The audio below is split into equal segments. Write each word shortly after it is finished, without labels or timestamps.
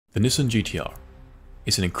The Nissan GTR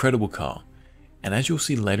is an incredible car, and as you'll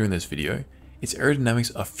see later in this video, its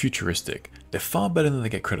aerodynamics are futuristic. They're far better than they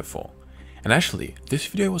get credit for. And actually, this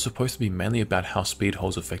video was supposed to be mainly about how speed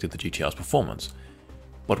holes affected the GTR's performance.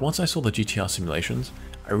 But once I saw the GTR simulations,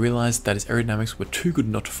 I realized that its aerodynamics were too good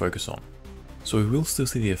not to focus on. So we will still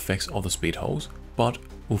see the effects of the speed holes, but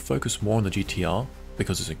we'll focus more on the GTR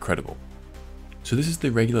because it's incredible. So this is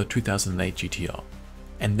the regular 2008 GTR.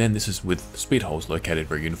 And then this is with speed holes located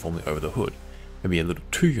very uniformly over the hood, maybe a little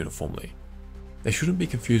too uniformly. They shouldn't be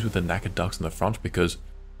confused with the knackered ducts in the front because,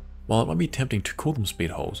 while it might be tempting to call them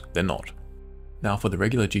speed holes, they're not. Now for the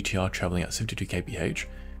regular GTR traveling at 72 kph,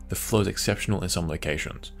 the flow is exceptional in some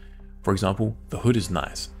locations. For example, the hood is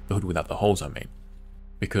nice, the hood without the holes I mean,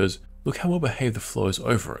 because look how well behaved the flow is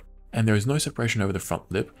over it, and there is no separation over the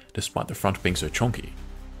front lip despite the front being so chonky.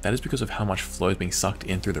 That is because of how much flow is being sucked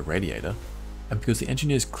in through the radiator, and because the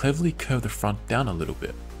engineers cleverly curve the front down a little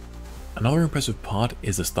bit. Another impressive part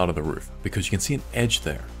is the start of the roof, because you can see an edge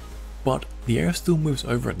there. But the air still moves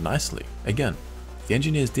over it nicely. Again, the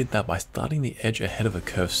engineers did that by starting the edge ahead of a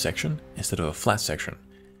curved section instead of a flat section.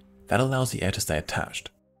 That allows the air to stay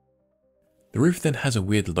attached. The roof then has a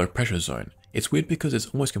weird low pressure zone. It's weird because it's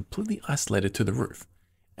almost completely isolated to the roof,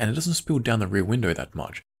 and it doesn't spill down the rear window that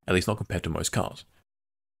much, at least not compared to most cars.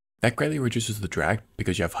 That greatly reduces the drag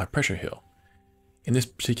because you have high pressure here. In this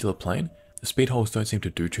particular plane, the speed holes don't seem to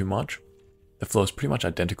do too much. The flow is pretty much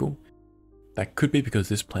identical. That could be because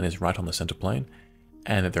this plane is right on the center plane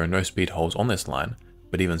and that there are no speed holes on this line,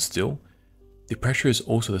 but even still, the pressure is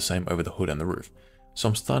also the same over the hood and the roof, so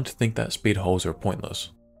I'm starting to think that speed holes are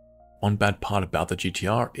pointless. One bad part about the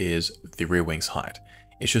GTR is the rear wing's height.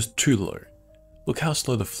 It's just too low. Look how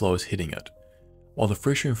slow the flow is hitting it. While the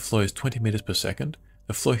free stream flow is 20 meters per second,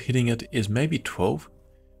 the flow hitting it is maybe 12,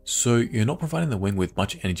 so you're not providing the wing with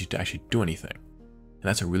much energy to actually do anything. And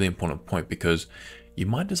that's a really important point because you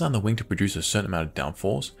might design the wing to produce a certain amount of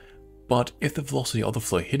downforce, but if the velocity of the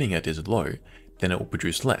flow hitting it is low, then it will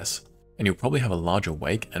produce less, and you'll probably have a larger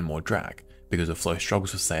wake and more drag because the flow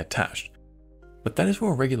struggles to stay attached. But that is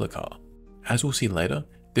for a regular car. As we'll see later,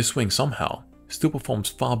 this wing somehow still performs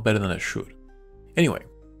far better than it should. Anyway,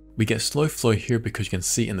 we get slow flow here because you can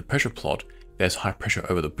see in the pressure plot there's high pressure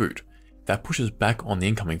over the boot. That pushes back on the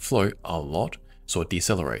incoming flow a lot, so it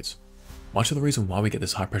decelerates. Much of the reason why we get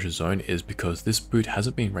this high pressure zone is because this boot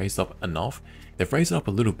hasn't been raised up enough. They've raised it up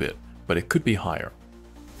a little bit, but it could be higher.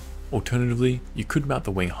 Alternatively, you could mount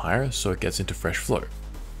the wing higher so it gets into fresh flow.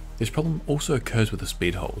 This problem also occurs with the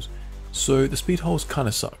speed holes, so the speed holes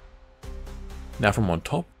kinda suck. Now from on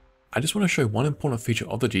top, I just want to show one important feature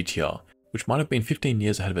of the GTR, which might have been 15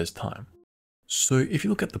 years ahead of its time. So if you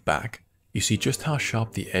look at the back, you see just how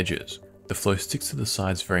sharp the edge is. The flow sticks to the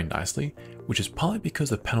sides very nicely, which is partly because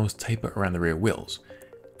the panels taper around the rear wheels.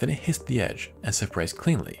 Then it hits the edge and separates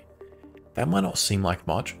cleanly. That might not seem like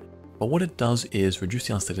much, but what it does is reduce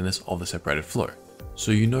the unsteadiness of the separated flow.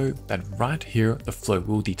 So you know that right here, the flow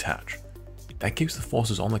will detach. That keeps the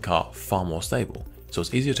forces on the car far more stable, so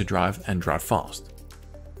it's easier to drive and drive fast.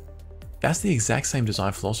 That's the exact same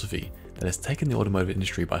design philosophy that has taken the automotive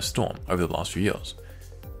industry by storm over the last few years.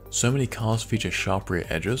 So many cars feature sharp rear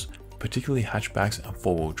edges, particularly hatchbacks and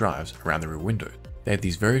four-wheel drives around the rear window. They have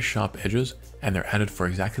these very sharp edges and they're added for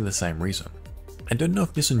exactly the same reason. I don't know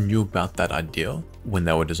if Nissan knew about that idea when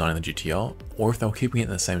they were designing the GTR or if they were keeping it in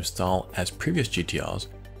the same style as previous GTRs,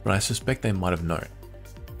 but I suspect they might have known.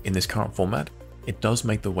 In this current format, it does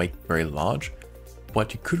make the wake very large,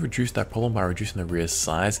 but you could reduce that problem by reducing the rear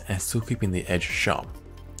size and still keeping the edge sharp.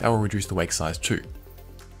 That will reduce the wake size too.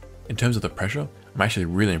 In terms of the pressure, I'm actually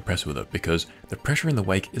really impressed with it because the pressure in the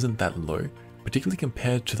wake isn't that low, particularly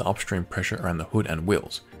compared to the upstream pressure around the hood and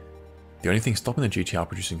wheels. The only thing stopping the GTR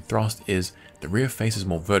producing thrust is the rear face is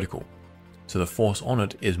more vertical, so the force on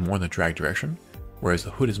it is more in the drag direction, whereas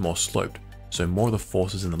the hood is more sloped, so more of the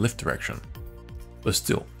force is in the lift direction. But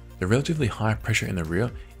still, the relatively high pressure in the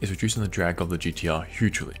rear is reducing the drag of the GTR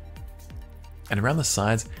hugely. And around the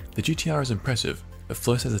sides, the GTR is impressive. The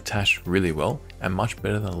flow stays attached really well and much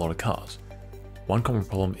better than a lot of cars. One common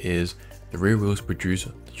problem is the rear wheels produce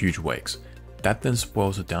huge wakes. That then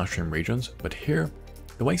spoils the downstream regions, but here,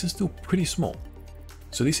 the wakes are still pretty small.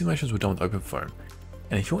 So these simulations were done with OpenFOAM,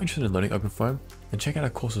 and if you're interested in learning OpenFOAM, then check out our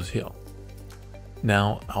courses here.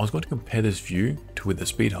 Now, I was going to compare this view to with the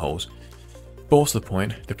speed holes, but what's the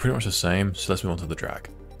point? They're pretty much the same, so let's move on to the drag.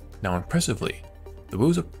 Now impressively, the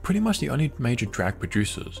wheels are pretty much the only major drag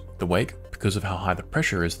producers. The wake, because of how high the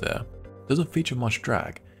pressure is there, doesn't feature much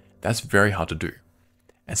drag. That's very hard to do.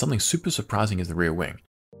 And something super surprising is the rear wing.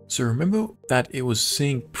 So remember that it was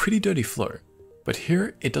seeing pretty dirty flow, but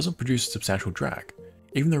here it doesn't produce substantial drag.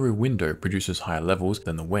 Even the rear window produces higher levels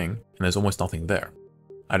than the wing, and there's almost nothing there.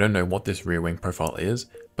 I don't know what this rear wing profile is,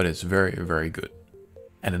 but it's very, very good.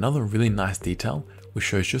 And another really nice detail, which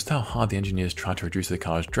shows just how hard the engineers tried to reduce the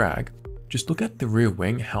car's drag, just look at the rear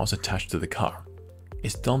wing, how it's attached to the car.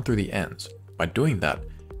 It's done through the ends. By doing that,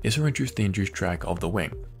 this will reduce the induced drag of the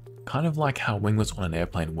wing, kind of like how winglets on an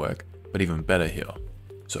airplane work, but even better here.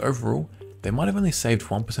 So overall, they might have only saved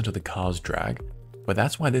 1% of the car's drag, but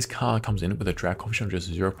that's why this car comes in with a drag coefficient of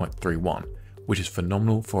just 0.31, which is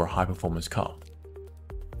phenomenal for a high performance car.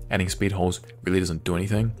 Adding speed holes really doesn't do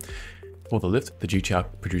anything. For the lift, the GTR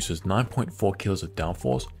produces 9.4 kilos of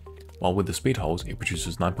downforce, while with the speed holes, it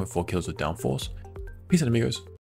produces 9.4 kilos of downforce. Peace out, amigos.